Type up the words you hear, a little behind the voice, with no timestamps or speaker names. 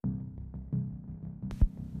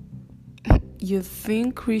You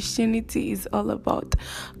think Christianity is all about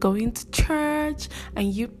going to church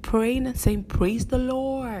and you praying and saying, praise the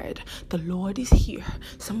Lord is here,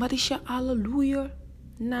 somebody shout hallelujah.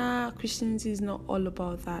 Nah, Christianity is not all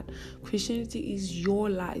about that. Christianity is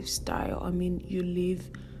your lifestyle. I mean, you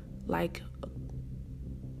live like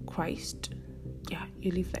Christ. Yeah,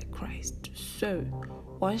 you live like Christ. So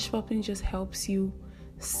Whoosh poppin just helps you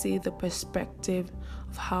see the perspective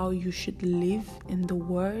of how you should live in the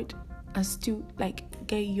word and still like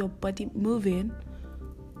get your body moving,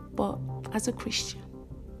 but as a Christian.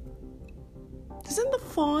 Isn't that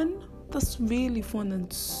fun? That's really fun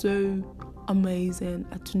and so amazing.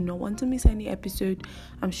 I do not want to miss any episode.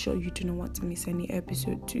 I'm sure you do not want to miss any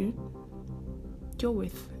episode too. You're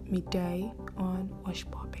with MiDE on Whoosh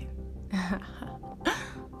poppin.